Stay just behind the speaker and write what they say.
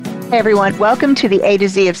Hey everyone, welcome to the A to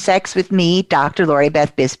Z of Sex with me, Dr. Lori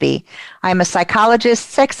Bisbey. I'm a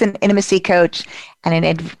psychologist, sex and intimacy coach, and an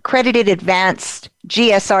accredited advanced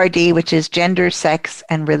GSRD, which is gender, sex,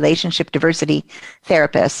 and relationship diversity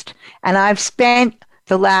therapist. And I've spent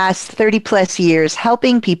the last 30 plus years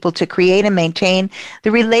helping people to create and maintain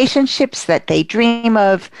the relationships that they dream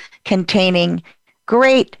of, containing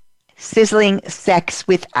great, sizzling sex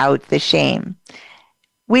without the shame.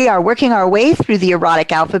 We are working our way through the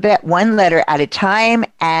erotic alphabet, one letter at a time,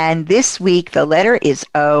 and this week the letter is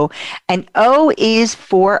O, and O is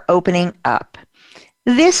for opening up.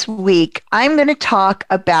 This week, I'm going to talk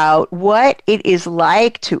about what it is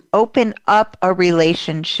like to open up a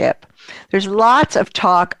relationship. There's lots of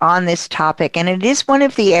talk on this topic, and it is one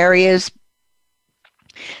of the areas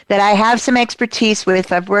that I have some expertise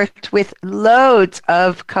with. I've worked with loads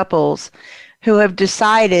of couples who have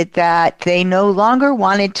decided that they no longer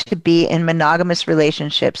wanted to be in monogamous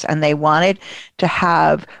relationships and they wanted to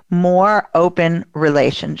have more open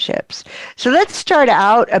relationships. So let's start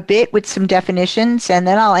out a bit with some definitions, and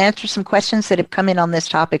then I'll answer some questions that have come in on this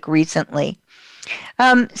topic recently.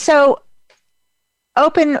 So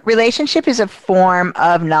open relationship is a form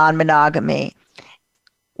of non-monogamy.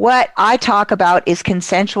 What I talk about is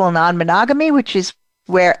consensual non-monogamy, which is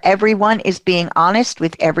where everyone is being honest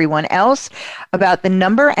with everyone else about the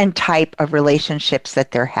number and type of relationships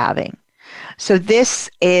that they're having. So this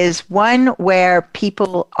is one where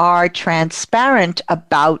people are transparent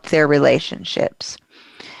about their relationships.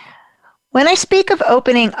 When I speak of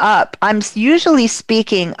opening up, I'm usually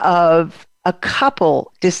speaking of a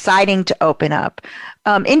couple deciding to open up.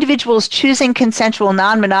 Individuals choosing consensual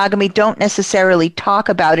non-monogamy don't necessarily talk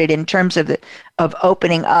about it in terms of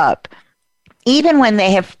opening up, even when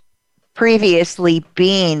they have previously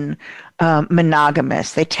been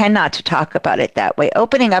monogamous. They tend not to talk about it that way.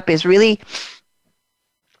 Opening up is really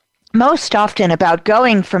most often about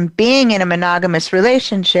going from being in a monogamous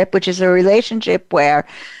relationship, which is a relationship where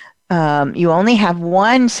you only have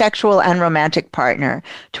one sexual and romantic partner,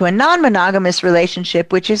 to a non-monogamous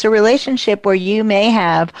relationship, which is a relationship where you may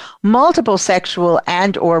have multiple sexual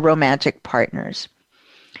and or romantic partners.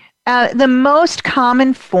 The most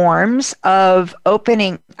common forms of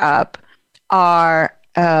opening up are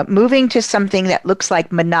moving to something that looks like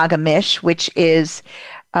monogamish, which is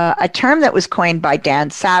a term that was coined by Dan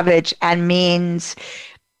Savage and means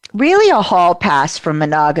really a hall pass from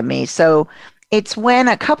monogamy. So it's when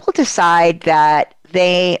a couple decide that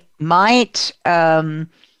they might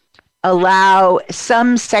allow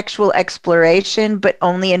some sexual exploration, but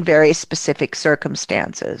only in very specific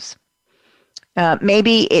circumstances.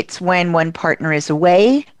 Maybe it's when one partner is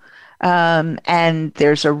away, and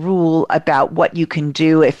there's a rule about what you can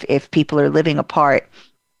do if people are living apart.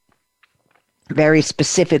 Very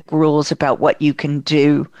specific rules about what you can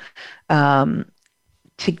do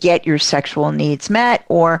to get your sexual needs met.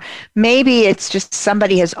 Or maybe it's just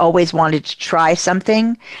somebody has always wanted to try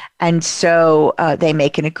something, and so they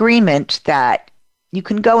make an agreement that you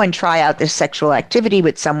can go and try out this sexual activity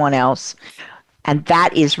with someone else. And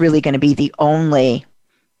that is really going to be the only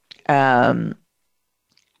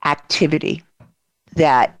activity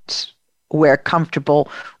that we're comfortable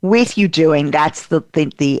with you doing. That's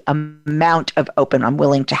the amount of open I'm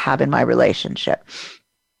willing to have in my relationship.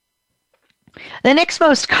 The next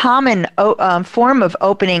most common form of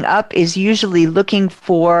opening up is usually looking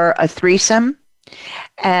for a threesome.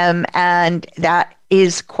 And that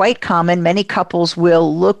is quite common. Many couples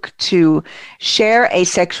will look to share a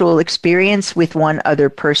sexual experience with one other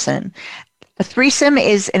person. A threesome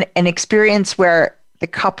is an experience where the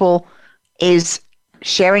couple is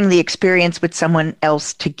sharing the experience with someone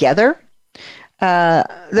else together.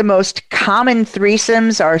 The most common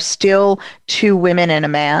threesomes are still two women and a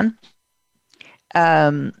man.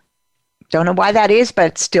 Don't know why that is, but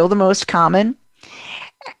it's still the most common.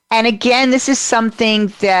 And again, this is something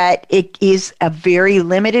that it is a very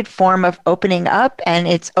limited form of opening up, and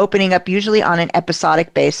it's opening up usually on an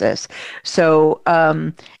episodic basis. So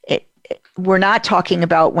we're not talking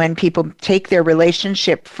about when people take their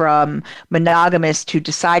relationship from monogamous to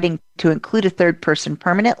deciding to include a third person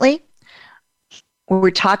permanently.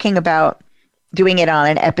 We're talking about doing it on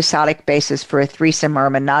an episodic basis for a threesome or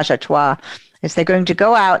a menage a trois, is they're going to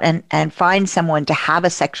go out and find someone to have a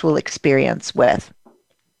sexual experience with.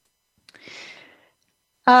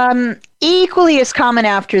 Equally as common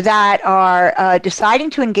after that are deciding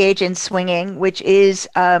to engage in swinging, which is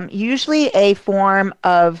usually a form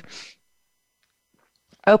of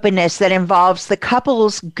openness that involves the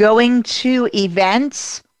couples going to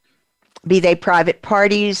events, be they private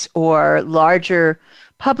parties or larger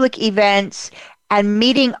public events, and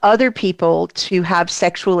meeting other people to have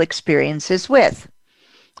sexual experiences with.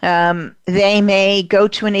 They may go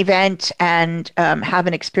to an event and have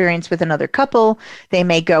an experience with another couple. They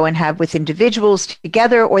may go and have with individuals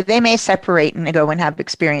together, or they may separate and go and have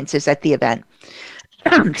experiences at the event.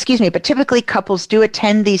 Excuse me, but typically couples do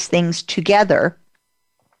attend these things together,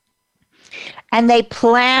 and they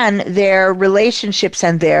plan their relationships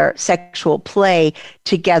and their sexual play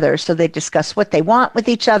together. So they discuss what they want with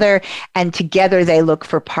each other, and together they look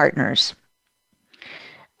for partners.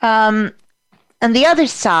 And the other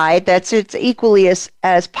side, that's it's equally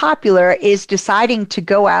as popular, is deciding to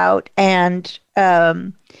go out and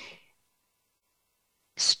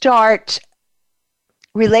start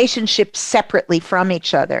relationships separately from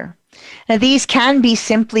each other. Now, these can be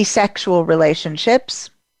simply sexual relationships.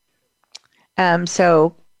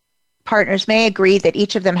 So partners may agree that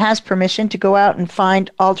each of them has permission to go out and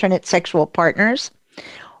find alternate sexual partners,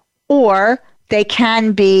 or they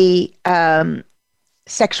can be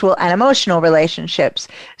sexual and emotional relationships.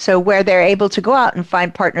 So where they're able to go out and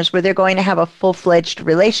find partners where they're going to have a full-fledged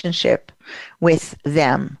relationship with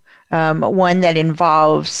them, one that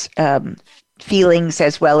involves feelings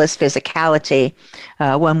as well as physicality,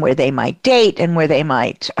 one where they might date and where they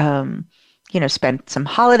might spend some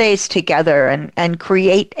holidays together and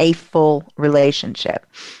create a full relationship.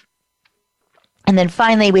 And then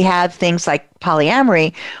finally, we have things like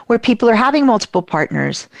polyamory, where people are having multiple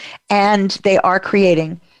partners and they are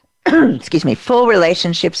creating, full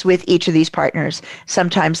relationships with each of these partners.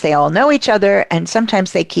 Sometimes they all know each other, and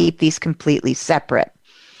sometimes they keep these completely separate.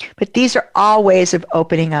 But these are all ways of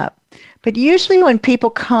opening up. But usually when people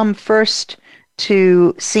come first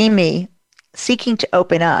to see me seeking to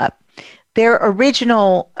open up, their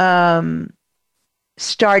original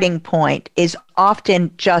starting point is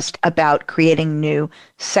often just about creating new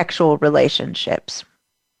sexual relationships.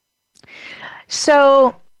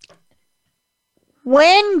 So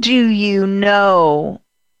when do you know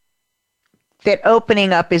that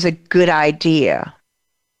opening up is a good idea?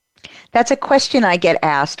 That's a question I get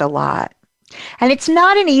asked a lot. And it's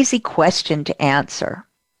not an easy question to answer.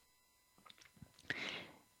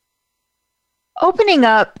 Opening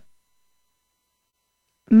up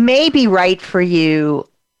may be right for you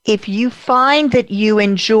if you find that you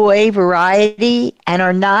enjoy variety and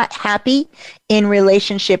are not happy in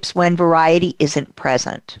relationships when variety isn't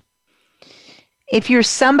present. If you're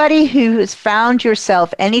somebody who has found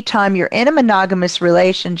yourself anytime you're in a monogamous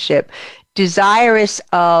relationship desirous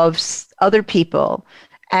of other people,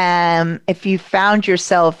 if you found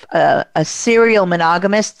yourself a serial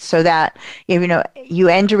monogamist, so that you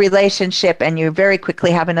end a relationship and you very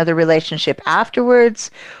quickly have another relationship afterwards,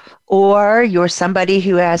 or you're somebody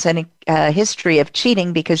who has a history of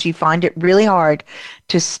cheating because you find it really hard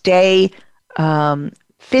to stay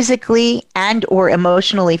physically and or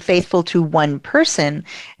emotionally faithful to one person,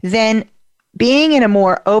 then being in a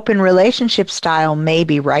more open relationship style may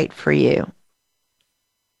be right for you.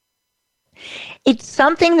 It's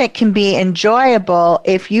something that can be enjoyable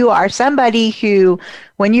if you are somebody who,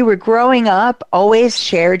 when you were growing up, always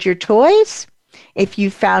shared your toys. If you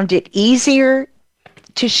found it easy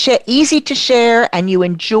to share, and you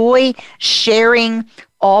enjoy sharing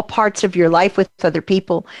all parts of your life with other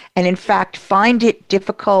people, and in fact find it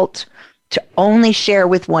difficult to only share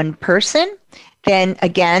with one person, then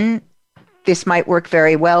again, this might work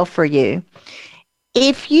very well for you.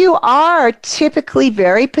 If you are typically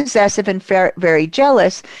very possessive and very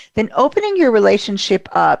jealous, then opening your relationship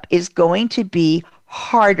up is going to be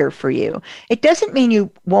harder for you. It doesn't mean you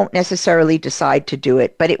won't necessarily decide to do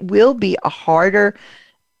it, but it will be a harder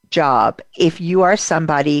job if you are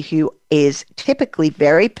somebody who is typically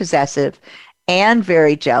very possessive and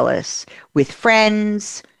very jealous with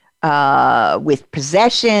friends, with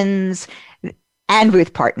possessions, and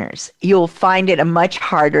with partners. You'll find it a much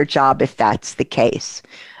harder job if that's the case.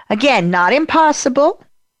 Again, not impossible,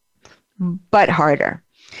 but harder.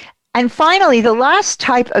 And finally, the last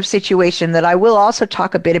type of situation that I will also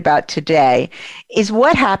talk a bit about today is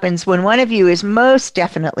what happens when one of you is most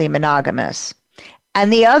definitely monogamous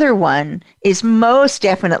and the other one is most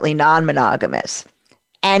definitely non-monogamous,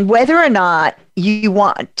 and whether or not you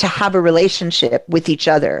want to have a relationship with each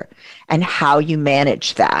other and how you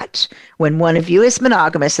manage that when one of you is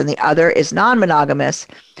monogamous and the other is non-monogamous,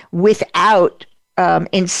 without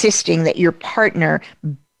insisting that your partner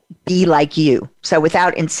be like you. So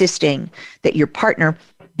without insisting that your partner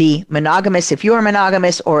be monogamous if you're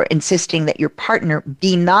monogamous, or insisting that your partner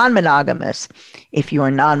be non-monogamous if you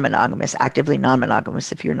are non-monogamous, actively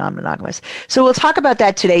non-monogamous if you're non-monogamous. So we'll talk about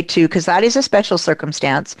that today too, because that is a special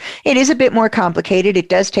circumstance. It is a bit more complicated. It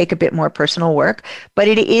does take a bit more personal work, but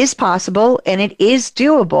it is possible and it is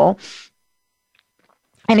doable.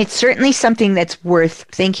 And it's certainly something that's worth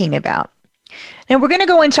thinking about. Now, we're going to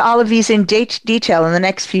go into all of these in detail in the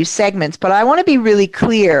next few segments, but I want to be really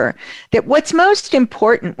clear that what's most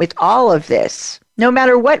important with all of this, no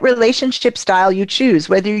matter what relationship style you choose,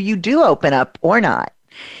 whether you do open up or not,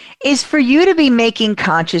 is for you to be making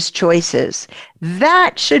conscious choices.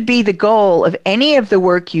 That should be the goal of any of the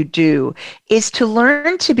work you do, is to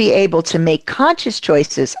learn to be able to make conscious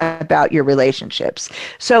choices about your relationships.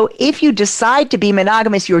 So if you decide to be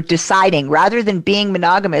monogamous, you're deciding rather than being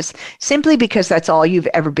monogamous simply because that's all you've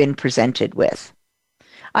ever been presented with.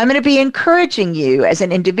 I'm going to be encouraging you as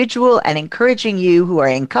an individual and encouraging you who are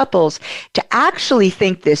in couples to actually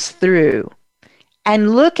think this through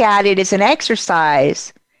and look at it as an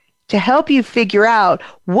exercise to help you figure out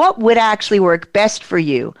what would actually work best for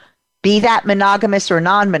you, be that monogamous or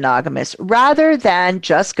non-monogamous, rather than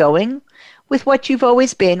just going with what you've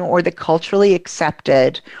always been or the culturally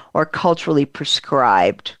accepted or culturally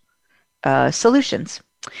prescribed solutions.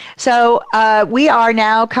 So we are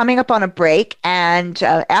now coming up on a break, and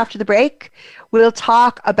after the break, we'll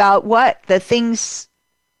talk about what the things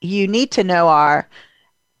you need to know are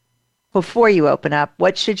before you open up.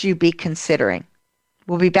 What should you be considering?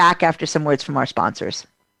 We'll be back after some words from our sponsors.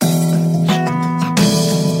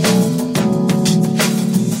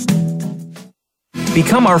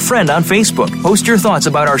 Become our friend on Facebook. Post your thoughts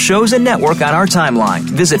about our shows and network on our timeline.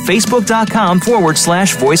 Visit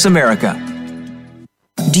facebook.com/Voice America.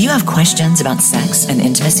 Do you have questions about sex and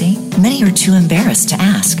intimacy? Many are too embarrassed to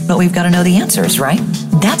ask, but we've got to know the answers, right?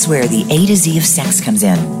 That's where the A to Z of sex comes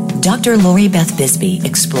in. Dr. Lori Bisbey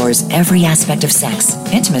explores every aspect of sex,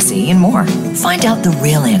 intimacy, and more. Find out the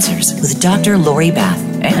real answers with Dr. Lori Beth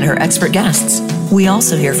and her expert guests. We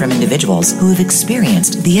also hear from individuals who have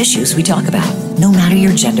experienced the issues we talk about. No matter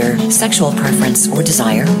your gender, sexual preference, or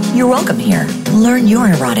desire, you're welcome here. Learn your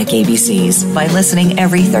erotic ABCs by listening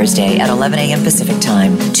every Thursday at 11 a.m. Pacific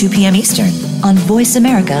Time, 2 p.m. Eastern on Voice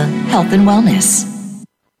America Health and Wellness.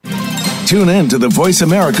 Tune in to the Voice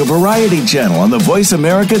America Variety channel on the Voice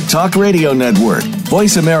America Talk Radio Network.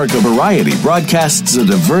 Voice America Variety broadcasts a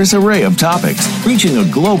diverse array of topics, reaching a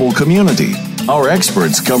global community. Our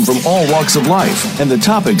experts come from all walks of life, and the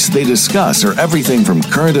topics they discuss are everything from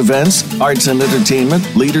current events, arts and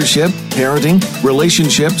entertainment, leadership, parenting,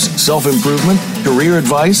 relationships, self-improvement, career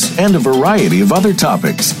advice, and a variety of other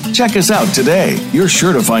topics. Check us out today. You're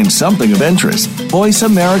sure to find something of interest. Voice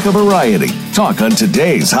America Variety. Talk on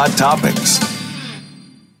today's hot topics.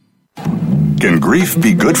 Can grief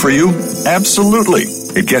be good for you? Absolutely.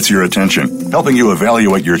 It gets your attention, helping you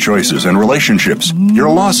evaluate your choices and relationships.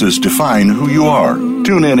 Your losses define who you are.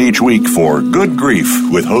 Tune in each week for Good Grief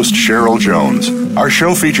with host Cheryl Jones. Our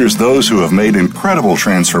show features those who have made incredible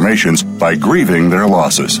transformations by grieving their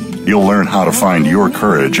losses. You'll learn how to find your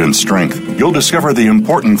courage and strength. You'll discover the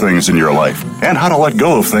important things in your life and how to let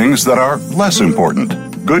go of things that are less important.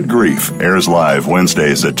 Good Grief airs live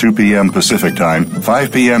Wednesdays at 2 p.m. Pacific Time,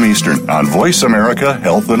 5 p.m. Eastern on Voice America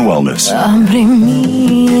Health and Wellness. Abre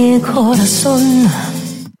mi corazón.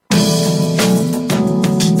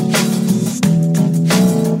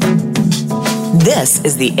 This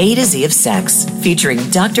is the A to Z of Sex, featuring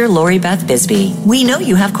Dr. Lori Bisbey. We know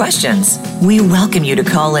you have questions. We welcome you to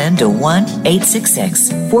call in to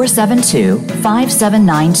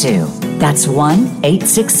 1-866-472-5792. That's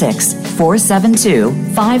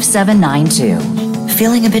 1-866-472-5792.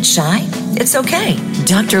 Feeling a bit shy? It's okay.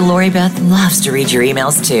 Dr. Lori Beth loves to read your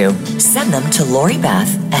emails too. Send them to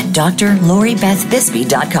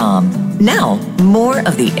LoriBeth@drloribethbisbey.com. Now, more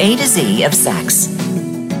of the A to Z of Sex.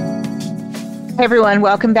 Hey everyone,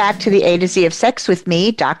 welcome back to the A to Z of Sex with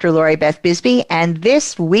me, Dr. Lori Bisbey, and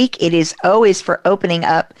this week it is O is for opening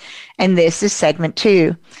up, and this is segment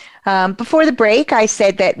 2. Before the break, I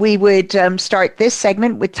said that we would start this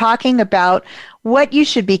segment with talking about what you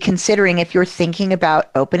should be considering if you're thinking about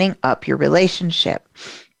opening up your relationship.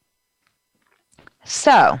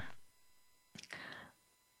 So,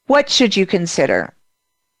 what should you consider?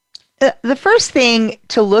 The first thing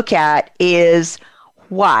to look at is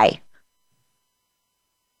why.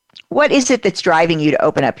 What is it that's driving you to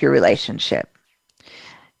open up your relationship?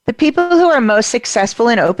 The people who are most successful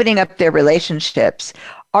in opening up their relationships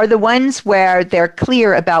are the ones where they're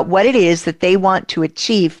clear about what it is that they want to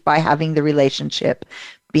achieve by having the relationship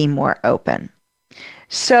be more open.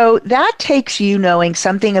 So that takes you knowing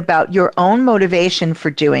something about your own motivation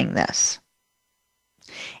for doing this.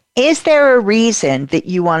 Is there a reason that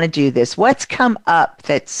you want to do this? What's come up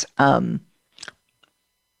that's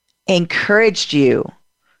encouraged you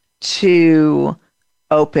to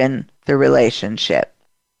open the relationship?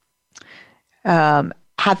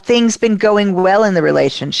 Have things been going well in the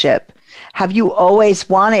relationship? Have you always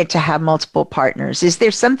wanted to have multiple partners? Is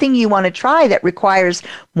there something you want to try that requires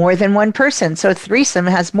more than one person? So a threesome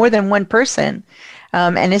has more than one person,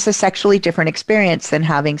 and it's a sexually different experience than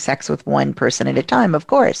having sex with one person at a time, of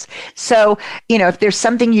course. So, if there's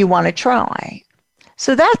something you want to try.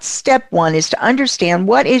 So that's step one, is to understand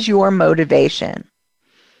what is your motivation.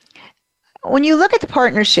 When you look at the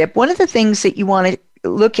partnership, one of the things that you want to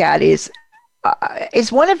look at is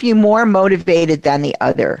one of you more motivated than the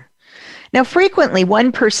other? Now, frequently,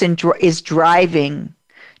 one person is driving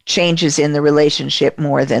changes in the relationship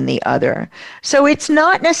more than the other. So it's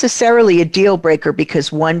not necessarily a deal breaker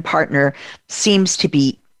because one partner seems to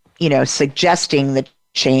be, suggesting the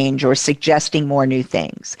change or suggesting more new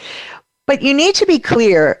things. But you need to be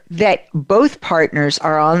clear that both partners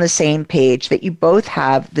are on the same page, that you both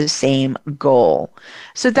have the same goal.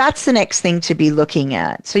 So that's the next thing to be looking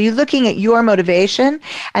at. So you're looking at your motivation,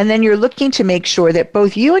 and then you're looking to make sure that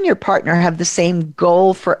both you and your partner have the same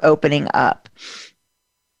goal for opening up.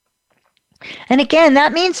 And again,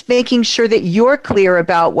 that means making sure that you're clear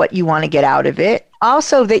about what you want to get out of it.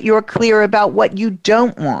 Also, that you're clear about what you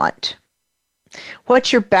don't want,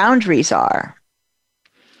 what your boundaries are.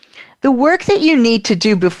 The work that you need to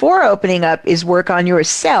do before opening up is work on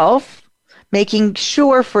yourself, making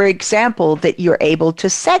sure, for example, that you're able to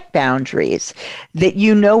set boundaries, that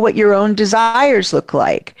you know what your own desires look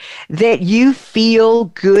like, that you feel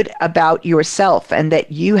good about yourself, and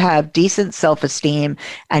that you have decent self-esteem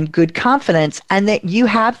and good confidence, and that you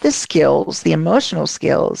have the skills, the emotional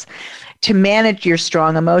skills, to manage your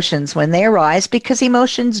strong emotions when they arise, because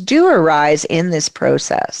emotions do arise in this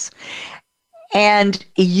process. And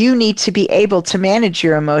you need to be able to manage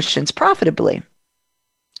your emotions profitably.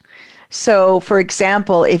 So, for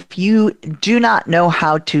example, if you do not know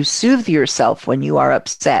how to soothe yourself when you are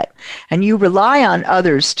upset, and you rely on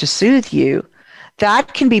others to soothe you,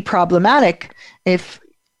 that can be problematic if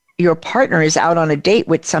your partner is out on a date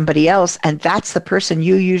with somebody else, and that's the person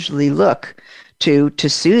you usually look to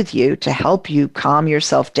soothe you, to help you calm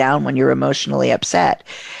yourself down when you're emotionally upset.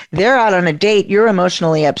 They're out on a date, you're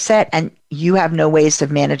emotionally upset, and you have no ways of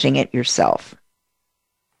managing it yourself.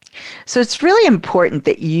 So it's really important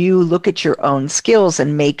that you look at your own skills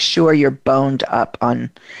and make sure you're boned up on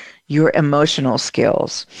your emotional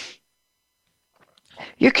skills.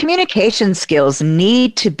 Your communication skills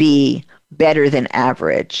need to be better than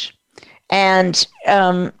average. And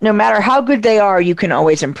no matter how good they are, you can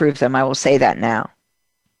always improve them. I will say that now.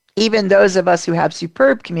 Even those of us who have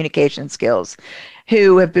superb communication skills,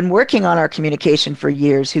 who have been working on our communication for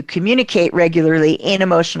years, who communicate regularly in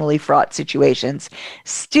emotionally fraught situations,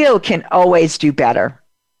 still can always do better.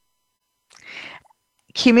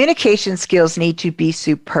 Communication skills need to be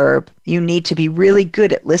superb. You need to be really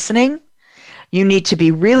good at listening. You need to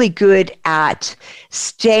be really good at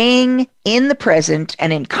staying in the present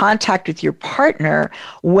and in contact with your partner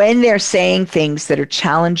when they're saying things that are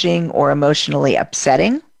challenging or emotionally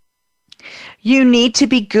upsetting. You need to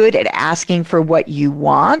be good at asking for what you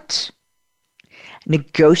want,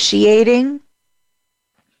 negotiating,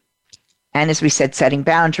 and as we said, setting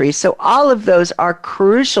boundaries. So all of those are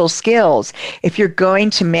crucial skills if you're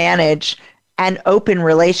going to manage an open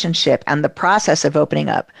relationship and the process of opening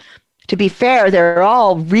up. To be fair, they're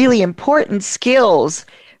all really important skills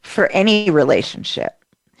for any relationship.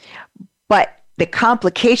 But the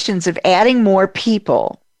complications of adding more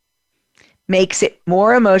people makes it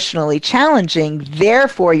more emotionally challenging.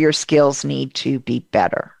 Therefore, your skills need to be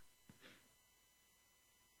better.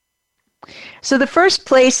 So the first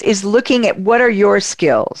place is looking at what are your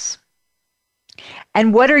skills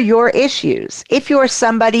and what are your issues. If you're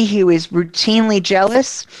somebody who is routinely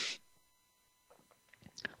jealous,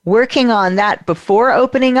 working on that before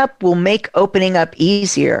opening up will make opening up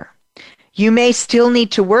easier. You may still need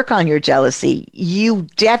to work on your jealousy. You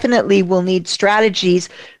definitely will need strategies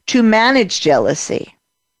to manage jealousy.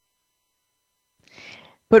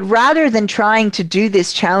 But rather than trying to do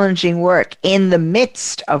this challenging work in the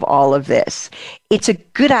midst of all of this, it's a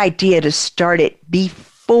good idea to start it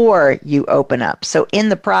before you open up. So in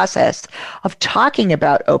the process of talking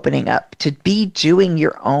about opening up, to be doing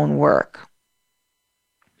your own work.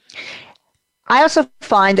 I also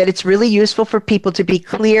find that it's really useful for people to be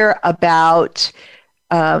clear about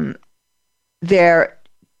their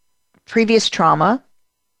previous trauma,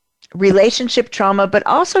 relationship trauma, but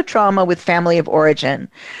also trauma with family of origin,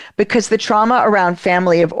 because the trauma around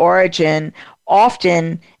family of origin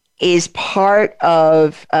often is part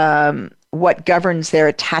of what governs their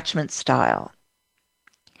attachment style.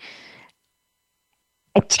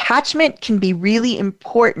 Attachment can be really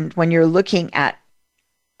important when you're looking at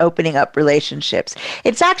opening up relationships.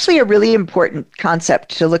 It's actually a really important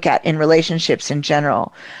concept to look at in relationships in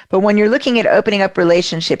general. But when you're looking at opening up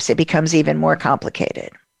relationships, it becomes even more complicated.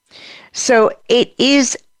 So it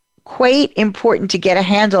is quite important to get a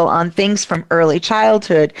handle on things from early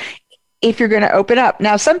childhood if you're going to open up.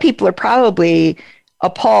 Now, some people are probably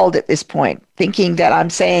appalled at this point, thinking that I'm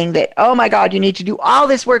saying that, oh my God, you need to do all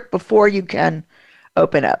this work before you can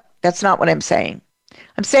open up. That's not what I'm saying.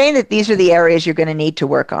 I'm saying that these are the areas you're going to need to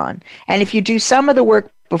work on. And if you do some of the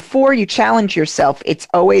work before you challenge yourself, it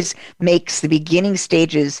always makes the beginning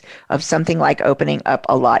stages of something like opening up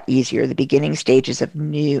a lot easier, the beginning stages of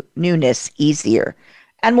newness easier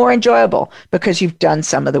and more enjoyable because you've done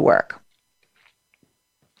some of the work.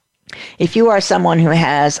 If you are someone who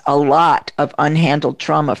has a lot of unhandled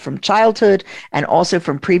trauma from childhood and also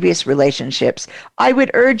from previous relationships, I would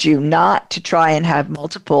urge you not to try and have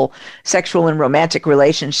multiple sexual and romantic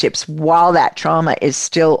relationships while that trauma is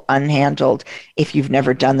still unhandled if you've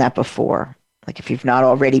never done that before, like if you've not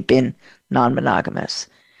already been non-monogamous.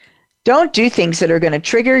 Don't do things that are going to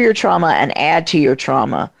trigger your trauma and add to your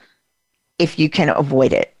trauma if you can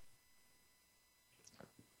avoid it.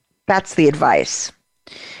 That's the advice.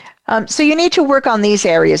 So you need to work on these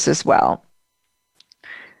areas as well.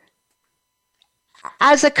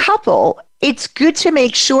 As a couple, it's good to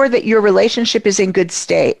make sure that your relationship is in a good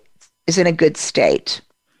state.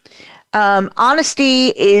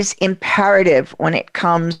 Honesty is imperative when it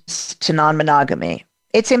comes to non-monogamy.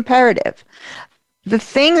 It's imperative. The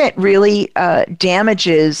thing that really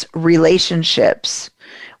damages relationships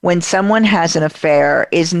when someone has an affair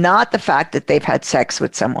is not the fact that they've had sex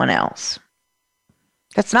with someone else.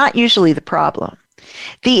 That's not usually the problem.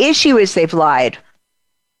 The issue is they've lied.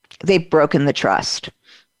 They've broken the trust.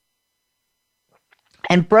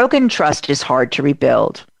 And broken trust is hard to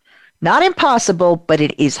rebuild. Not impossible, but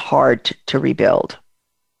it is hard to rebuild.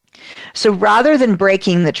 So rather than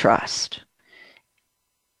breaking the trust,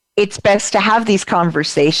 it's best to have these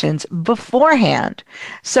conversations beforehand.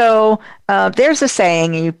 So there's a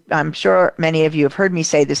saying, I'm sure many of you have heard me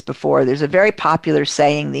say this before. There's a very popular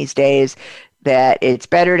saying these days that it's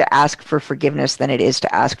better to ask for forgiveness than it is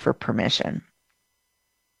to ask for permission.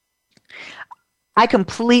 I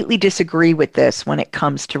completely disagree with this when it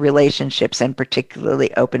comes to relationships and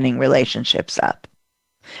particularly opening relationships up.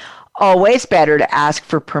 Always better to ask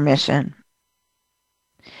for permission.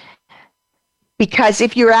 Because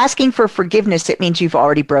if you're asking for forgiveness, it means you've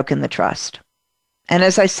already broken the trust. And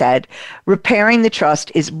as I said, repairing the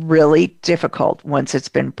trust is really difficult once it's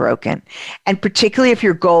been broken. And particularly if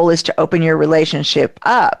your goal is to open your relationship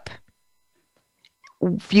up,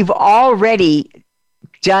 if you've already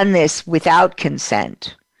done this without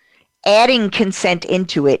consent, adding consent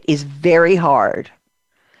into it is very hard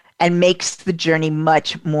and makes the journey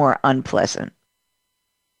much more unpleasant.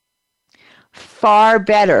 Far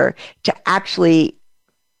better to actually,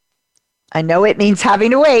 I know it means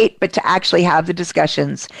having to wait, but to actually have the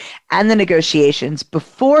discussions and the negotiations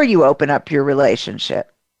before you open up your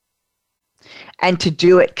relationship and to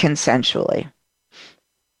do it consensually.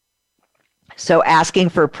 So asking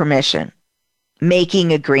for permission,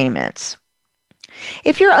 making agreements.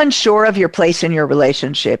 If you're unsure of your place in your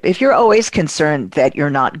relationship, if you're always concerned that you're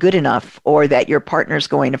not good enough or that your partner's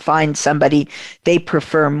going to find somebody they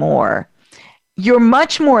prefer more, you're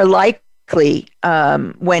much more likely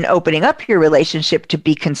when opening up your relationship to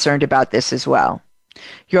be concerned about this as well.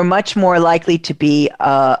 You're much more likely to be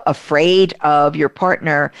afraid of your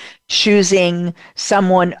partner choosing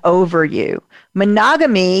someone over you.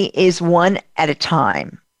 Monogamy is one at a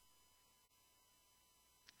time.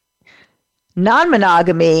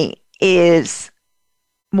 Non-monogamy is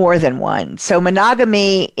more than one. So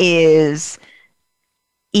monogamy is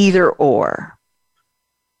either or.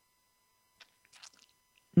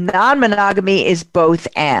 Non-monogamy is both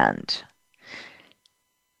and.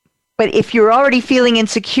 But if you're already feeling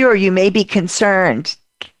insecure, you may be concerned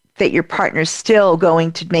that your partner's still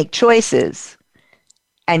going to make choices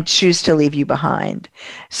and choose to leave you behind.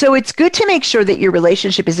 So it's good to make sure that your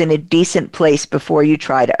relationship is in a decent place before you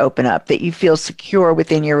try to open up, that you feel secure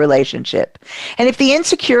within your relationship. And if the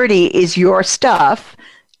insecurity is your stuff,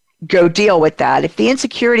 go deal with that. If the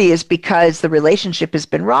insecurity is because the relationship has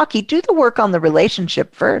been rocky, do the work on the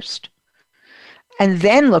relationship first and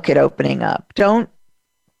then look at opening up. Don't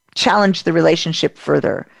challenge the relationship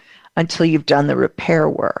further until you've done the repair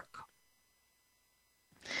work.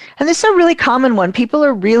 And this is a really common one. People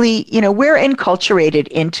are really, we're enculturated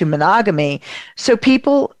into monogamy. So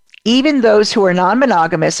people, even those who are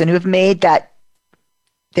non-monogamous and who have made that,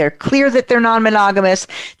 they're clear that they're non-monogamous,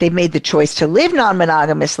 they've made the choice to live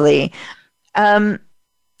non-monogamously,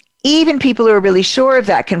 even people who are really sure of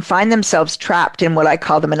that can find themselves trapped in what I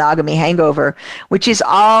call the monogamy hangover, which is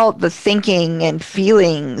all the thinking and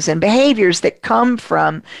feelings and behaviors that come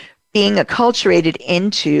from being acculturated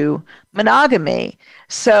into monogamy.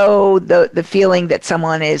 So the feeling that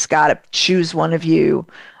someone has got to choose one of you,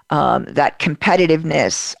 that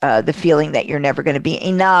competitiveness, the feeling that you're never going to be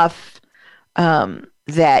enough,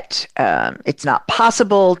 that it's not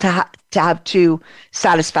possible to have two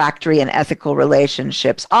satisfactory and ethical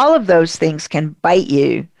relationships. All of those things can bite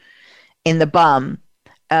you in the bum,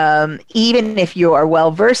 even if you are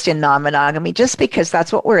well versed in non-monogamy, just because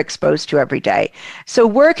that's what we're exposed to every day. So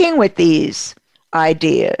working with these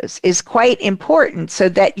ideas is quite important so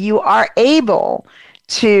that you are able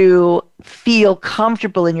to feel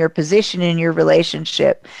comfortable in your position in your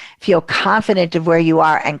relationship, feel confident of where you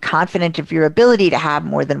are and confident of your ability to have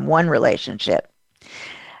more than one relationship.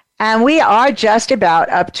 And we are just about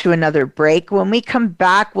up to another break. When we come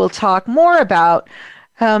back, we'll talk more about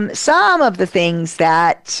some of the things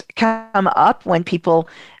that come up when people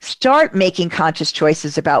start making conscious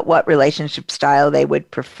choices about what relationship style they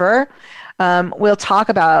would prefer. We'll talk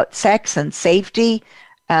about sex and safety.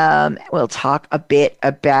 We'll talk a bit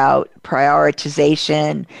about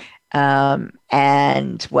prioritization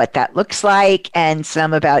and what that looks like, and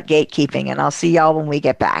some about gatekeeping. And I'll see y'all when we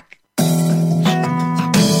get back.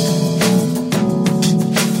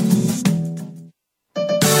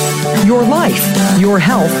 Your life, your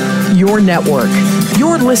health, your network.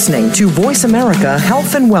 You're listening to Voice America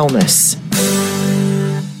Health and Wellness.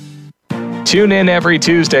 Tune in every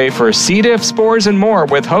Tuesday for C. diff, spores, and more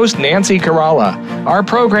with host Nancy Kerala. Our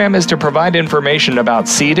program is to provide information about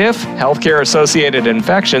C. diff, healthcare-associated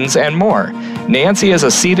infections, and more. Nancy is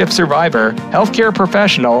a C. diff survivor, healthcare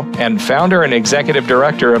professional, and founder and executive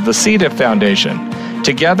director of the C. diff Foundation.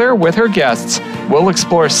 Together with her guests, we'll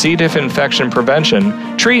explore C. diff infection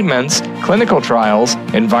prevention, treatments, clinical trials,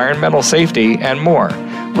 environmental safety, and more.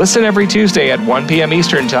 Listen every Tuesday at 1 p.m.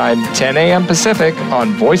 Eastern Time, 10 a.m. Pacific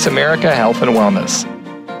on Voice America Health and Wellness.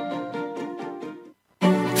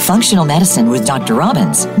 Functional Medicine with Dr.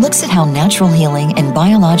 Robbins looks at how natural healing and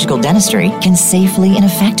biological dentistry can safely and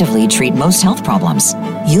effectively treat most health problems.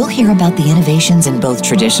 You'll hear about the innovations in both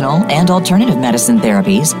traditional and alternative medicine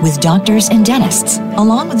therapies with doctors and dentists,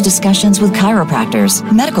 along with discussions with chiropractors,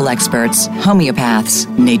 medical experts, homeopaths,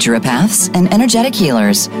 naturopaths, and energetic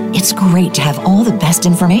healers. It's great to have all the best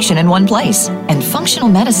information in one place. And Functional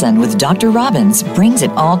Medicine with Dr. Robbins brings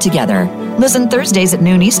it all together. Listen Thursdays at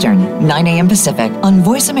noon Eastern, 9 a.m. Pacific on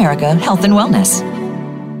Voice America Health and Wellness.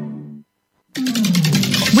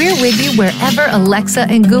 We're with you wherever Alexa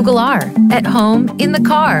and Google are. At home, in the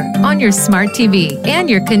car, on your smart TV, and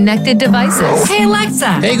your connected devices. Hey,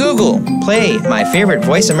 Alexa. Hey, Google. Play my favorite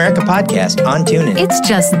Voice America podcast on TuneIn. It's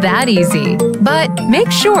just that easy. But make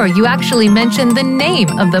sure you actually mention the name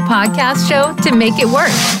of the podcast show to make it work.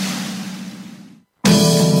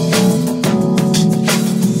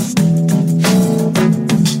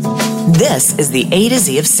 This is the A to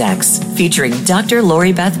Z of Sex, featuring Dr.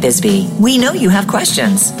 Lori Beth Bisbey. We know you have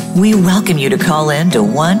questions. We welcome you to call in to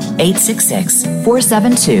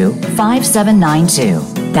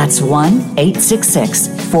 1-866-472-5792. That's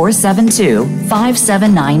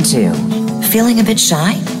 1-866-472-5792. Feeling a bit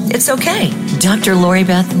shy? It's okay. Dr. Lori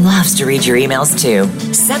Beth loves to read your emails too.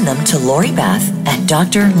 Send them to LoriBeth at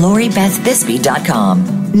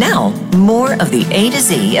drloribethbisbey.com. Now, more of the A to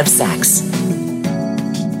Z of Sex.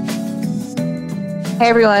 Hey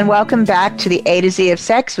everyone, welcome back to the A to Z of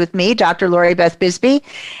Sex with me, Dr. Lori Beth Bisbey.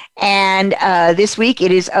 And this week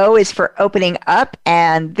it is O is for opening up,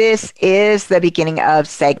 and this is the beginning of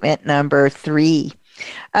segment number 3.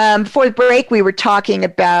 Before the break, we were talking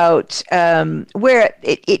about where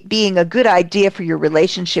it being a good idea for your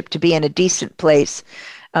relationship to be in a decent place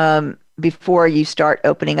before you start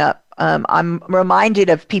opening up. I'm reminded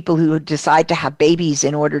of people who decide to have babies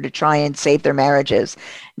in order to try and save their marriages.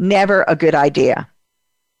 Never a good idea.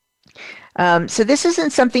 So this isn't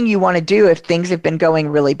something you want to do if things have been going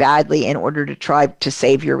really badly in order to try to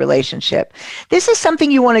save your relationship. This is something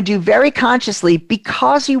you want to do very consciously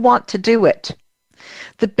because you want to do it.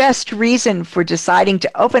 The best reason for deciding to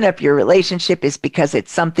open up your relationship is because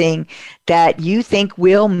it's something that you think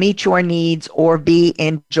will meet your needs or be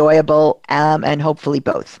enjoyable, and hopefully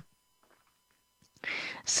both.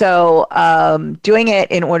 So doing it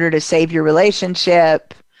in order to save your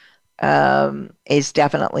relationship is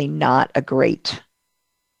definitely not a great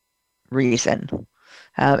reason.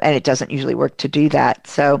 And it doesn't usually work to do that.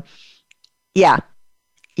 So, yeah,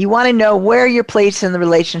 you want to know where your place in the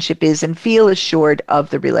relationship is and feel assured of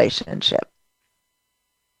the relationship.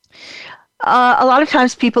 A lot of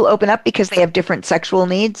times people open up because they have different sexual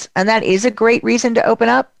needs, and that is a great reason to open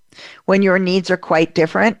up when your needs are quite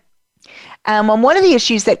different. One of the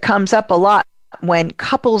issues that comes up a lot when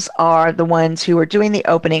couples are the ones who are doing the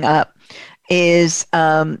opening up is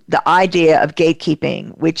the idea of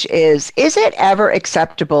gatekeeping, which is it ever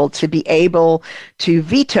acceptable to be able to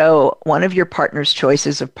veto one of your partner's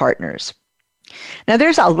choices of partners? Now,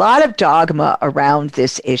 there's a lot of dogma around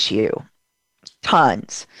this issue,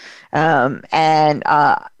 tons.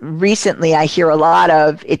 Recently I hear a lot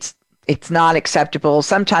of it's not acceptable.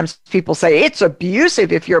 Sometimes people say it's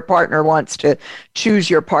abusive if your partner wants to choose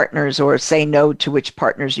your partners or say no to which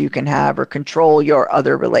partners you can have or control your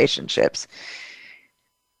other relationships.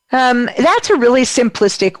 That's a really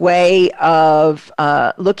simplistic way of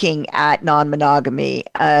looking at non-monogamy.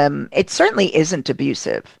 It certainly isn't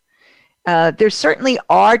abusive. There certainly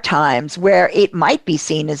are times where it might be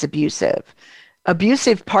seen as abusive.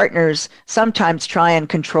 Abusive partners sometimes try and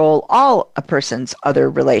control all a person's other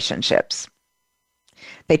relationships.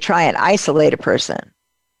 They try and isolate a person.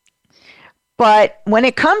 But when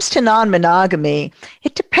it comes to non-monogamy,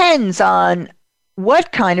 it depends on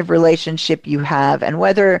what kind of relationship you have and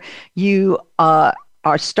whether you are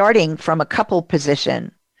starting from a couple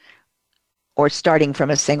position or starting from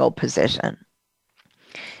a single position.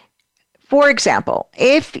 For example,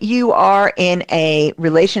 if you are in a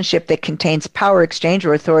relationship that contains power exchange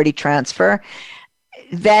or authority transfer,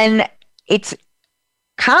 then it's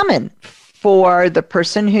common for the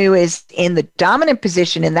person who is in the dominant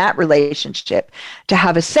position in that relationship to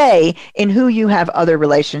have a say in who you have other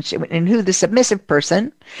relationships, and who the submissive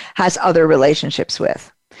person has other relationships with.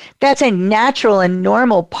 That's a natural and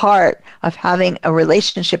normal part of having a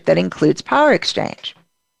relationship that includes power exchange.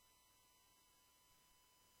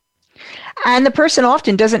 And the person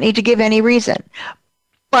often doesn't need to give any reason.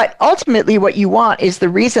 But ultimately what you want is the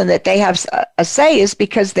reason that they have a say is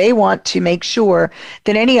because they want to make sure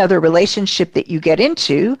that any other relationship that you get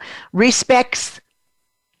into respects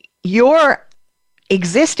your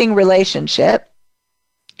existing relationship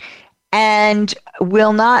and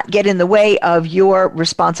will not get in the way of your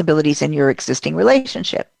responsibilities in your existing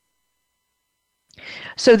relationship.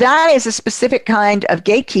 So that is a specific kind of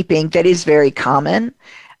gatekeeping that is very common.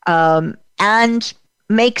 And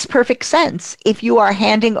makes perfect sense. If you are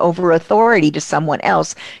handing over authority to someone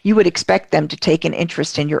else, you would expect them to take an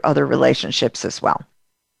interest in your other relationships as well.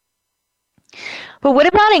 But what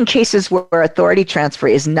about in cases where authority transfer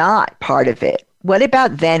is not part of it? What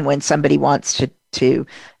about then when somebody wants to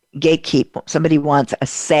gatekeep, somebody wants a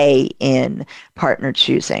say in partner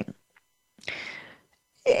choosing?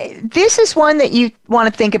 This is one that you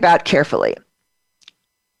want to think about carefully.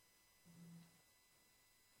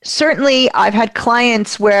 Certainly, I've had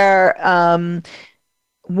clients where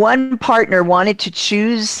one partner wanted to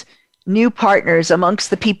choose new partners amongst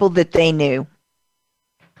the people that they knew.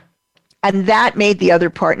 And that made the other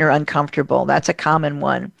partner uncomfortable. That's a common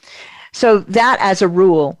one. So that, as a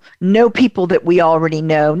rule, no people that we already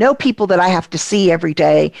know, no people that I have to see every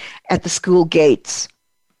day at the school gates,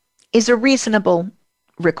 is a reasonable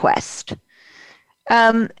request.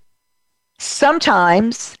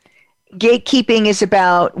 Sometimes gatekeeping is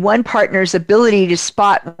about one partner's ability to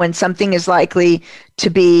spot when something is likely to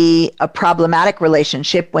be a problematic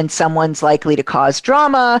relationship, when someone's likely to cause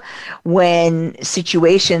drama, when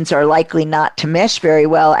situations are likely not to mesh very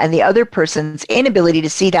well, and the other person's inability to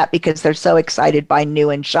see that because they're so excited by new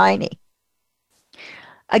and shiny.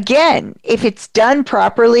 Again, if it's done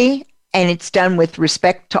properly and it's done with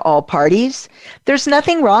respect to all parties, there's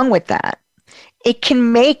nothing wrong with that. It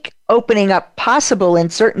can make opening up possible in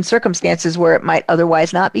certain circumstances where it might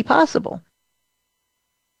otherwise not be possible.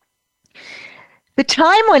 The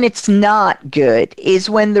time when it's not good is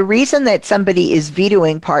when the reason that somebody is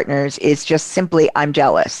vetoing partners is just simply, I'm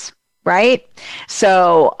jealous, right?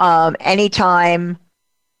 So anytime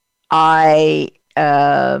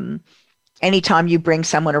you bring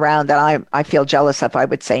someone around that I feel jealous of, I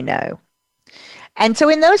would say no. And so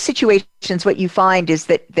in those situations, what you find is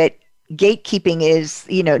that gatekeeping is,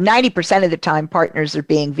 90% of the time partners are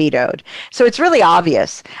being vetoed. So it's really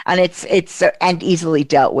obvious, and it's and easily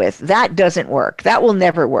dealt with. That doesn't work. That will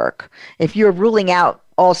never work. If you're ruling out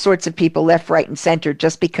all sorts of people left, right, and center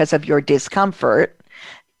just because of your discomfort,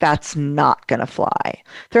 that's not going to fly.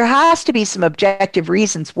 There has to be some objective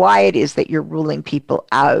reasons why it is that you're ruling people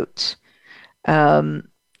out in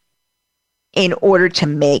order to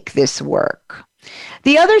make this work.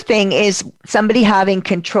 The other thing is somebody having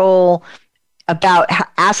control about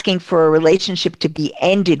asking for a relationship to be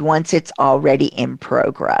ended once it's already in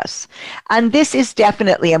progress. And this is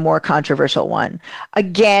definitely a more controversial one.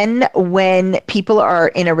 Again, when people are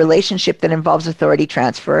in a relationship that involves authority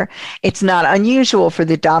transfer, it's not unusual for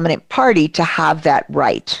the dominant party to have that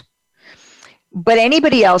right. But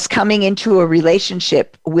anybody else coming into a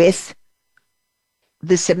relationship with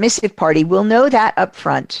the submissive party will know that up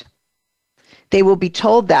front. They will be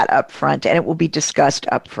told that up front, and it will be discussed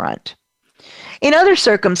up front. In other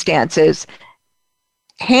circumstances,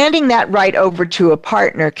 handing that right over to a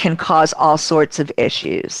partner can cause all sorts of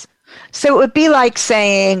issues. So it would be like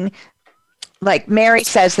saying, like Mary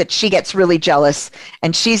says that she gets really jealous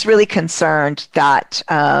and she's really concerned that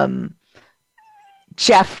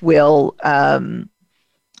Jeff will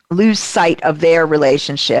lose sight of their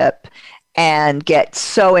relationship and get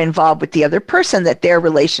so involved with the other person that their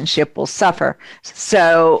relationship will suffer.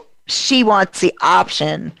 So she wants the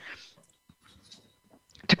option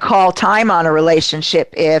to call time on a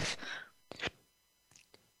relationship if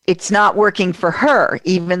it's not working for her,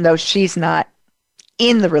 even though she's not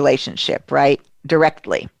in the relationship, right,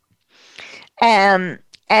 directly. And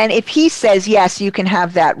if he says, yes, you can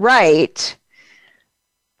have that right,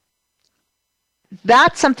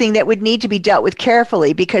 that's something that would need to be dealt with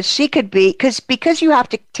carefully, because she could be, because you have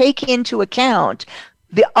to take into account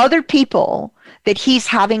the other people that he's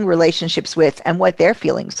having relationships with and what their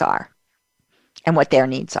feelings are and what their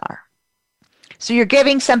needs are. So you're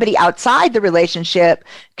giving somebody outside the relationship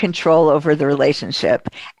control over the relationship.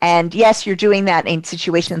 And yes, you're doing that in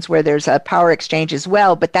situations where there's a power exchange as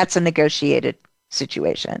well, but that's a negotiated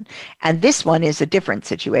situation. And this one is a different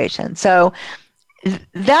situation. So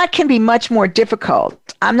that can be much more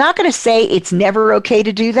difficult. I'm not going to say it's never okay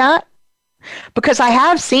to do that, because I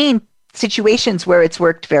have seen situations where it's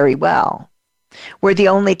worked very well, where the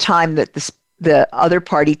only time that the other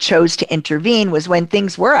party chose to intervene was when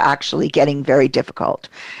things were actually getting very difficult,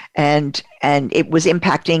 and it was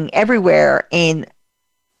impacting everywhere in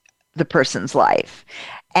the person's life.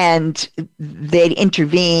 And they'd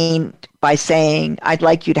intervene by saying, I'd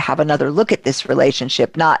like you to have another look at this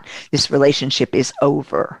relationship, not this relationship is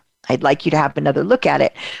over. I'd like you to have another look at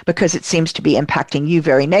it because it seems to be impacting you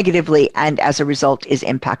very negatively, and as a result is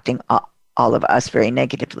impacting all of us very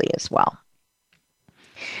negatively as well.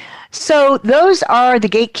 So those are the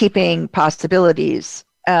gatekeeping possibilities.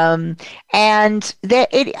 And as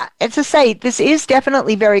I say, this is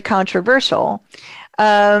definitely very controversial.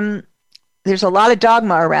 There's a lot of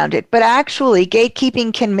dogma around it, but actually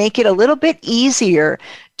gatekeeping can make it a little bit easier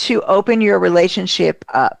to open your relationship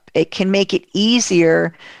up. It can make it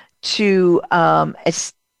easier to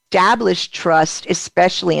establish trust,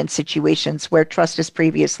 especially in situations where trust has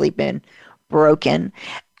previously been broken.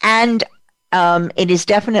 And it is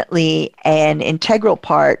definitely an integral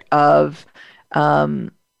part of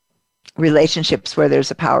relationships where there's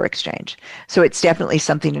a power exchange. So it's definitely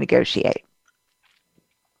something to negotiate.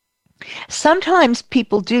 Sometimes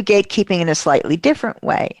people do gatekeeping in a slightly different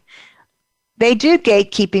way. They do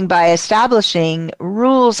gatekeeping by establishing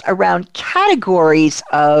rules around categories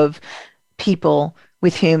of people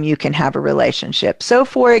with whom you can have a relationship. So,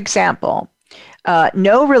 for example,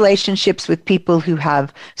 no relationships with people who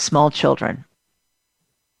have small children.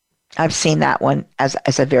 I've seen that one as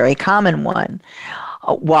a very common one.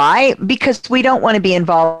 Why? Because we don't want to be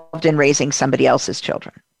involved in raising somebody else's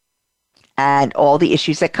children and all the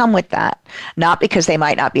issues that come with that. Not because they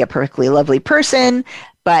might not be a perfectly lovely person,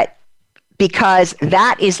 but because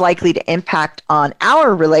that is likely to impact on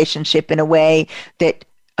our relationship in a way that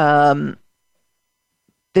the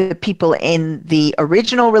people in the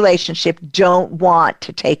original relationship don't want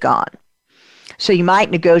to take on. So you might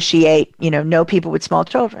negotiate, no people with small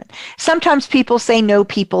children. Sometimes people say no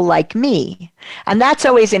people like me. And that's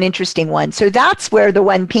always an interesting one. So that's where the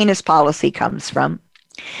one penis policy comes from.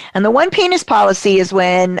 And the one penis policy is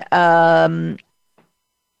when the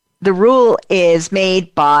rule is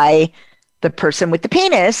made by the person with the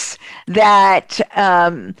penis that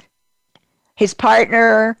his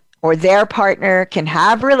partner or their partner can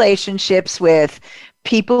have relationships with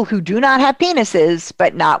people who do not have penises,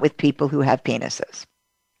 but not with people who have penises.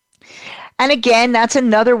 And again, that's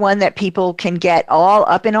another one that people can get all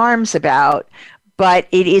up in arms about, but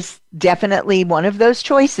it is definitely one of those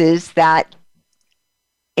choices that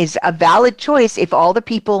is a valid choice if all the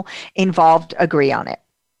people involved agree on it.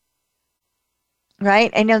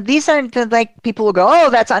 Right? And these aren't like people will go,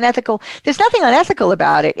 oh, that's unethical. There's nothing unethical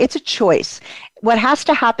about it. It's a choice. What has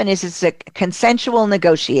to happen is it's a consensual,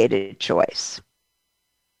 negotiated choice.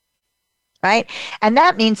 right? And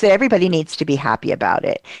that means that everybody needs to be happy about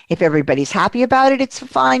it. If everybody's happy about it, it's a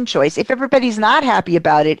fine choice. If everybody's not happy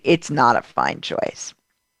about it, it's not a fine choice.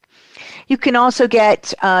 You can also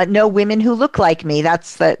get no women who look like me.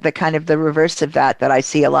 That's the kind of the reverse of that I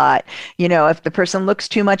see a lot. If the person looks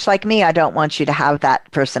too much like me, I don't want you to have that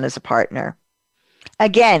person as a partner.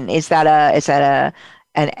 Again, is that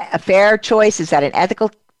a fair choice? Is that an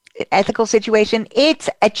ethical situation? It's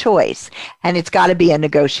a choice, and it's got to be a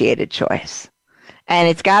negotiated choice. And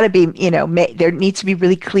it's got to be, there needs to be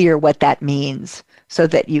really clear what that means so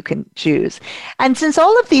that you can choose. And since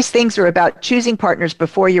all of these things are about choosing partners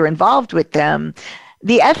before you're involved with them,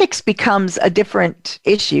 the ethics becomes a different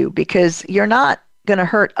issue, because you're not going to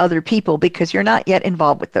hurt other people because you're not yet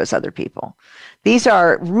involved with those other people. These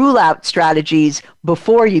are rule out strategies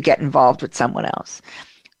before you get involved with someone else.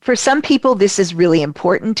 For some people, this is really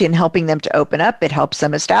important in helping them to open up. It helps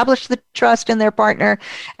them establish the trust in their partner.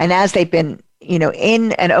 And as they've been,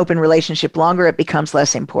 in an open relationship longer, it becomes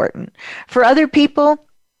less important. For other people,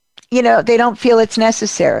 they don't feel it's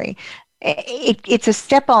necessary. It's a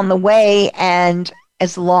step on the way, and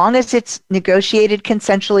as long as it's negotiated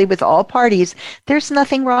consensually with all parties, there's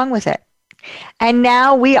nothing wrong with it. And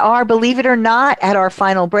now we are, believe it or not, at our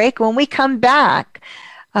final break. When we come back,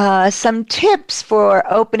 some tips for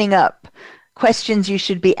opening up, questions you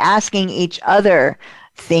should be asking each other,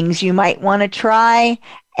 things you might want to try,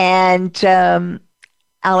 and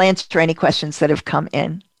I'll answer any questions that have come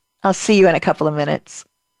in. I'll see you in a couple of minutes.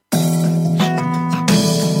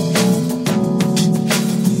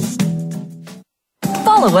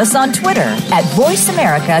 Follow us on Twitter at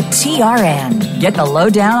VoiceAmericaTRN. Get the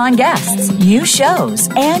lowdown on guests, new shows,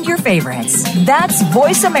 and your favorites. That's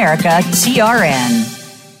VoiceAmericaTRN.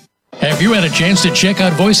 Have you had a chance to check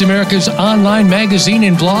out Voice America's online magazine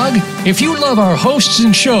and blog? If you love our hosts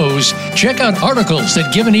and shows, check out articles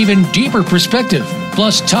that give an even deeper perspective,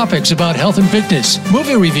 plus topics about health and fitness,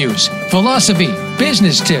 movie reviews, philosophy,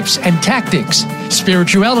 business tips and tactics,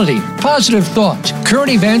 spirituality, positive thought, current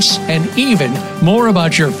events, and even more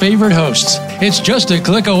about your favorite hosts. It's just a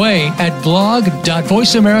click away at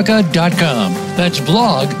blog.voiceamerica.com. That's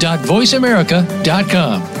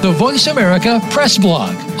blog.voiceamerica.com. The Voice America Press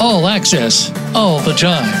Blog. All access, all the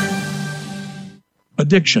time.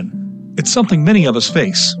 Addiction. It's something many of us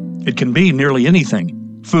face. It can be nearly anything.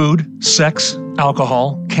 Food, sex,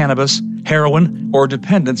 alcohol, cannabis, heroin, or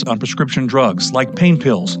dependence on prescription drugs like pain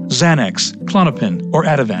pills, Xanax, Klonopin, or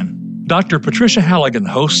Ativan. Dr. Patricia Halligan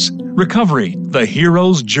hosts Recovery, The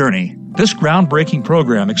Hero's Journey. This groundbreaking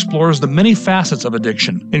program explores the many facets of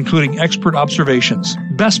addiction, including expert observations,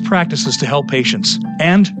 best practices to help patients,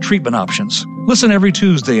 and treatment options. Listen every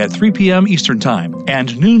Tuesday at 3 p.m. Eastern Time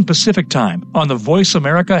and noon Pacific Time on the Voice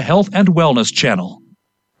America Health and Wellness channel.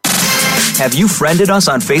 Have you friended us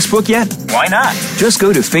on Facebook yet? Why not? Just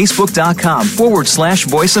go to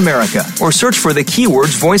facebook.com/Voice America or search for the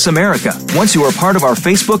keywords Voice America. Once you are part of our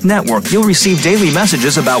Facebook network, you'll receive daily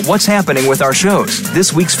messages about what's happening with our shows,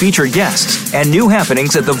 this week's featured guests, and new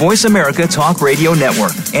happenings at the Voice America Talk Radio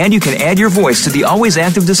Network. And you can add your voice to the always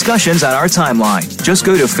active discussions on our timeline. Just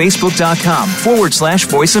go to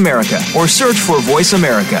facebook.com/Voice America or search for Voice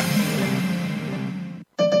America.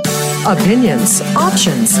 Opinions,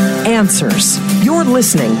 options, answers. You're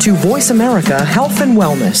listening to Voice America Health and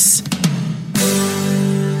Wellness.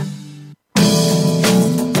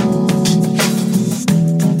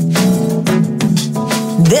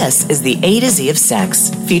 This is the A to Z of Sex,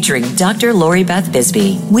 featuring Dr. Lori Beth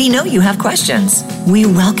Bisbey. We know you have questions. We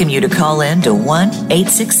welcome you to call in to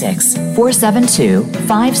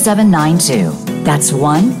 1-866-472-5792. That's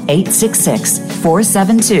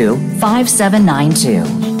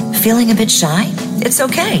 1-866-472-5792. Feeling a bit shy? It's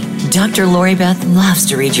okay. Dr. Lori Beth loves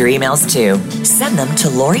to read your emails too. Send them to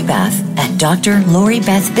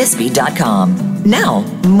LoriBeth@drloribethbisbey.com. Now,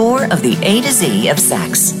 more of the A to Z of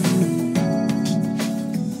Sex.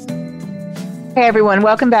 Hey everyone,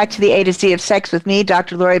 welcome back to the A to Z of Sex with me,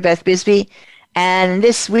 Dr. Lori Beth Bisbey. And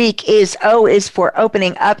this week is O is for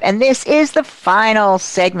opening up, and this is the final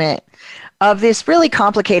segment of this really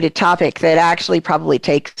complicated topic that actually probably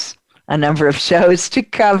takes a number of shows to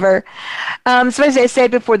cover. So as I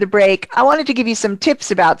said before the break, I wanted to give you some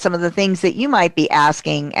tips about some of the things that you might be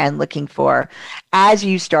asking and looking for as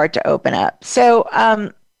you start to open up. So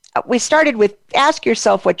we started with ask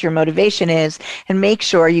yourself what your motivation is and make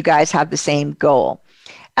sure you guys have the same goal.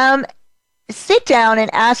 Sit down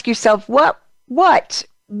and ask yourself what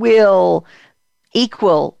will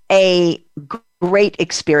equal a great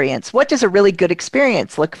experience. What does a really good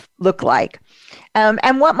experience look like?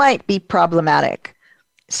 And what might be problematic?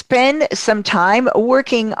 Spend some time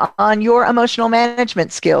working on your emotional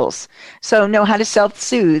management skills. So know how to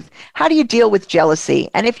self-soothe. How do you deal with jealousy?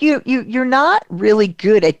 And if you're not really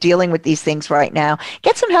good at dealing with these things right now,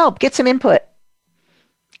 get some help, get some input.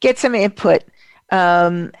 Get some input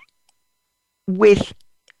with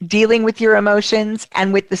dealing with your emotions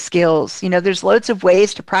and with the skills. There's loads of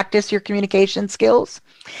ways to practice your communication skills.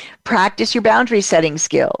 Practice your boundary setting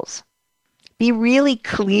skills. Be really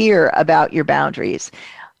clear about your boundaries.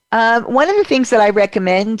 One of the things that I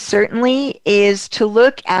recommend certainly is to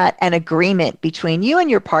look at an agreement between you and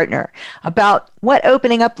your partner about what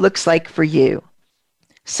opening up looks like for you.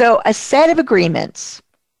 So a set of agreements,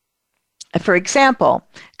 for example,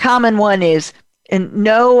 common one is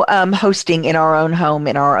no hosting in our own home,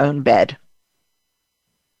 in our own bed,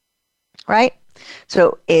 right?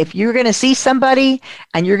 So if you're going to see somebody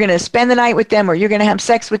and you're going to spend the night with them or you're going to have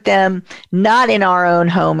sex with them, not in our own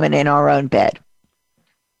home and in our own bed.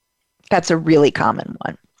 That's a really common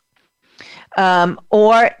one.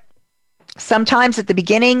 Or sometimes at the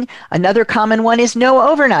beginning, another common one is no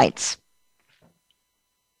overnights.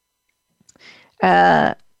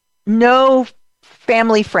 No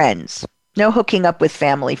family friends. No hooking up with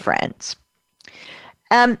family friends.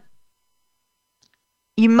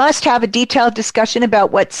 You must have a detailed discussion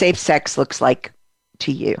about what safe sex looks like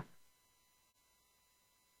to you.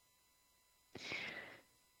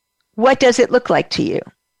 What does it look like to you?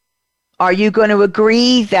 Are you going to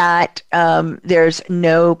agree that there's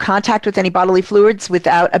no contact with any bodily fluids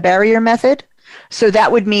without a barrier method? So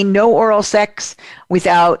that would mean no oral sex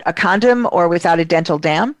without a condom or without a dental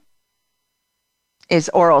dam. Is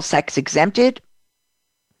oral sex exempted?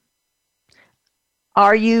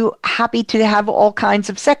 Are you happy to have all kinds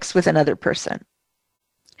of sex with another person?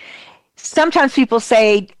 Sometimes people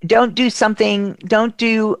say, don't do something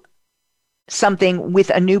with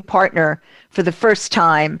a new partner for the first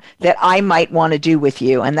time that I might want to do with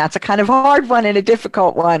you. And that's a kind of hard one and a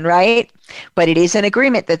difficult one, right? But it is an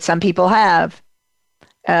agreement that some people have.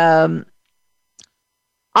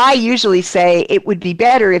 I usually say it would be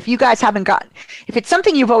better if you guys if it's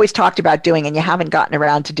something you've always talked about doing and you haven't gotten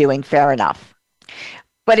around to doing, fair enough.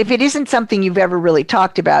 But if it isn't something you've ever really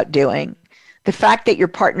talked about doing, the fact that your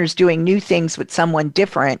partner's doing new things with someone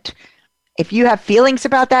different, if you have feelings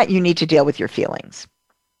about that, you need to deal with your feelings.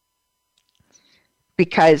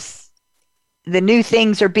 Because the new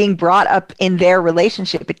things are being brought up in their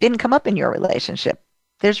relationship. It didn't come up in your relationship.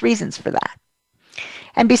 There's reasons for that.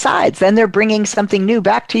 And besides, then they're bringing something new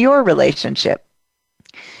back to your relationship.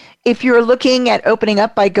 If you're looking at opening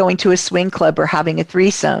up by going to a swing club or having a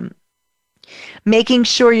threesome, making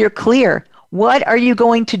sure you're clear. What are you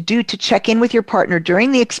going to do to check in with your partner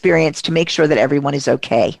during the experience to make sure that everyone is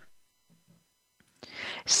okay?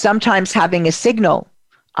 Sometimes having a signal,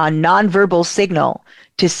 a nonverbal signal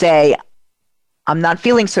to say, I'm not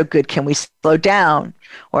feeling so good. Can we slow down?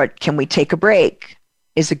 Or can we take a break?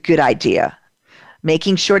 Is a good idea.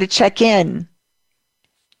 Making sure to check in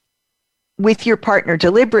with your partner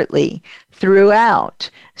deliberately throughout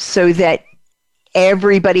so that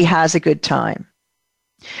everybody has a good time.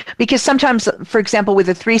 Because sometimes, for example, with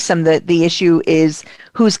a threesome, the issue is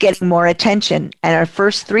who's getting more attention. And our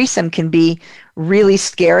first threesome can be really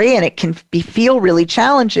scary and it can feel really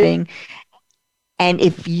challenging. And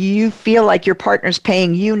if you feel like your partner's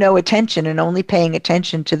paying you no attention and only paying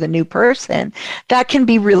attention to the new person, that can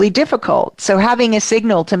be really difficult. So having a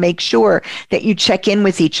signal to make sure that you check in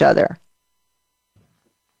with each other.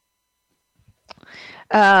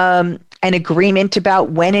 An agreement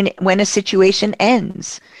about when a situation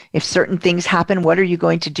ends. If certain things happen, what are you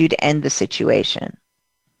going to do to end the situation?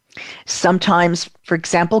 Sometimes, for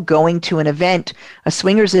example, going to an event, a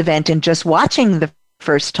swingers event, and just watching the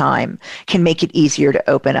first time can make it easier to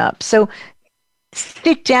open up. So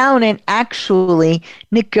sit down and actually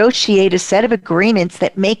negotiate a set of agreements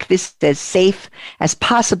that make this as safe as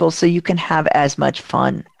possible so you can have as much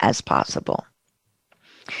fun as possible.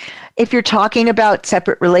 If you're talking about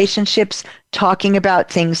separate relationships, talking about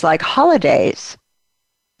things like holidays,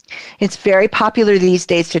 it's very popular these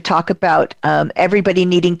days to talk about everybody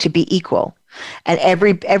needing to be equal and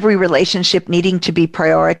every relationship needing to be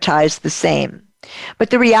prioritized the same. But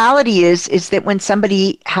the reality is that when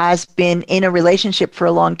somebody has been in a relationship for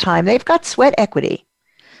a long time, they've got sweat equity.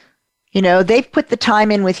 You know, they've put the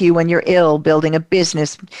time in with you when you're ill, building a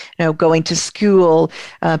business, going to school,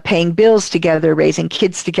 paying bills together, raising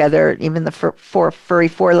kids together, even the furry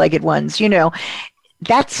four-legged ones,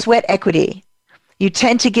 that's sweat equity. You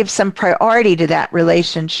tend to give some priority to that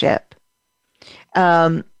relationship.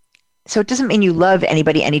 So it doesn't mean you love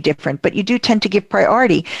anybody any different, but you do tend to give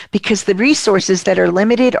priority because the resources that are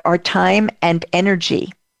limited are time and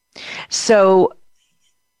energy. So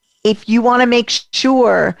if you want to make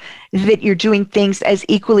sure that you're doing things as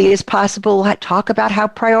equally as possible, talk about how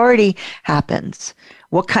priority happens,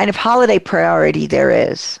 what kind of holiday priority there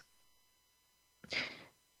is.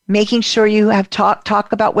 Making sure you have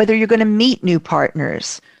talk about whether you're going to meet new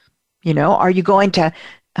partners. Are you going to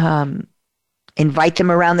invite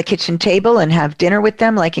them around the kitchen table and have dinner with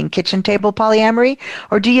them, like in kitchen table polyamory?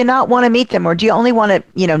 Or do you not want to meet them? Or do you only want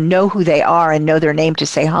to, know who they are and know their name to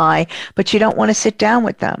say hi, but you don't want to sit down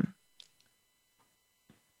with them?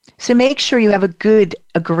 So make sure you have a good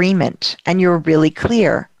agreement and you're really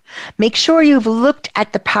clear. Make sure you've looked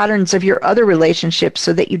at the patterns of your other relationships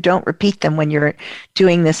so that you don't repeat them when you're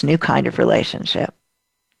doing this new kind of relationship.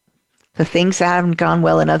 The things that haven't gone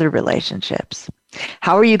well in other relationships.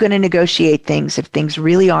 How are you going to negotiate things if things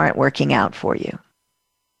really aren't working out for you?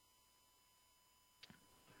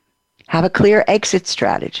 Have a clear exit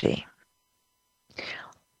strategy.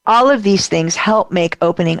 All of these things help make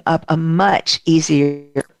opening up a much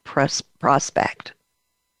easier prospect.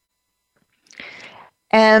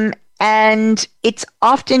 And it's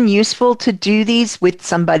often useful to do these with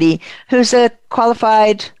somebody who's a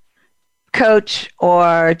qualified coach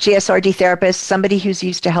or GSRD therapist, somebody who's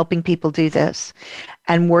used to helping people do this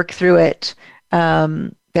and work through it.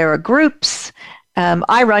 There are groups.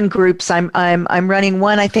 I run groups. I'm running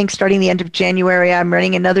one, I think, starting the end of January. I'm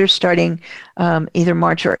running another starting either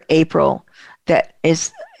March or April that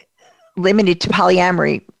is limited to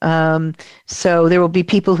polyamory. So there will be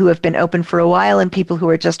people who have been open for a while and people who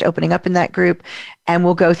are just opening up in that group. And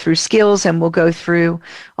we'll go through skills and we'll go through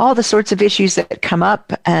all the sorts of issues that come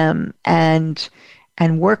up and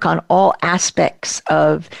work on all aspects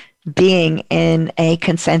of being in a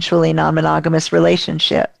consensually non-monogamous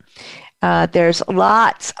relationship. There's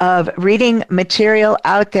lots of reading material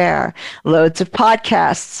out there, loads of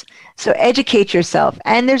podcasts. So educate yourself.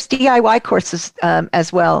 And there's DIY courses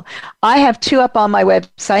as well. I have 2 up on my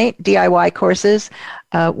website, DIY courses.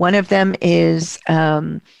 One of them is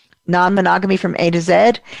non-monogamy from A to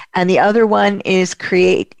Z. And the other one is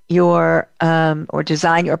create your or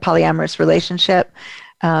design your polyamorous relationship.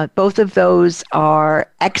 Both of those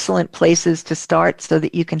are excellent places to start so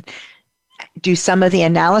that you can do some of the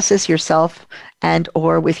analysis yourself and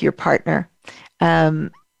or with your partner.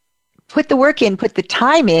 Put the work in, put the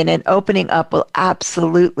time in, and opening up will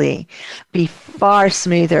absolutely be far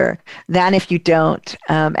smoother than if you don't,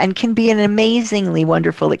 and can be an amazingly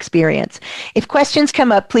wonderful experience. If questions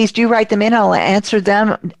come up, please do write them in. I'll answer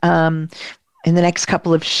them in the next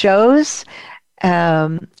couple of shows.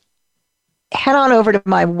 Head on over to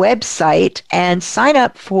my website and sign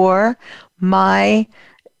up for my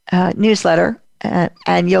newsletter.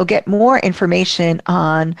 And you'll get more information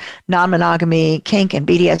on non-monogamy, kink, and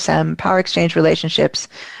BDSM, power exchange relationships,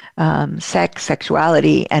 sex,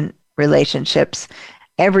 sexuality, and relationships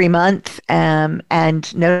every month, and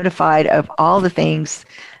notified of all the things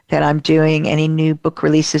that I'm doing, any new book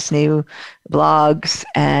releases, new blogs,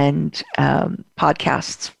 and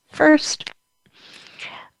podcasts first.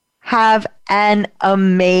 Have an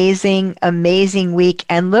amazing, amazing week,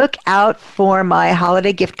 and look out for my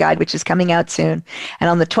holiday gift guide, which is coming out soon. And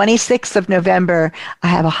on the 26th of November, I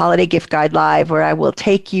have a holiday gift guide live where I will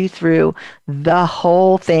take you through the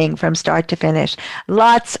whole thing from start to finish.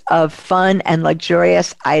 Lots of fun and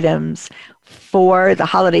luxurious items for the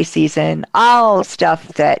holiday season, all stuff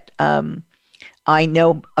that I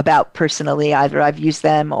know about personally. Either I've used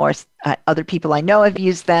them or other people I know have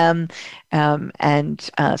used them.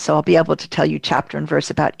 So I'll be able to tell you chapter and verse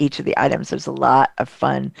about each of the items. There's a lot of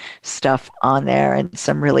fun stuff on there and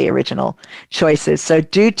some really original choices. So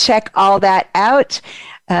do check all that out.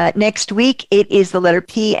 Next week, it is the letter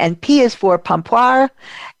P, and P is for Pompoir.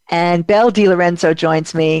 And Belle DiLorenzo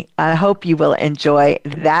joins me. I hope you will enjoy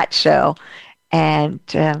that show. And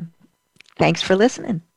thanks for listening.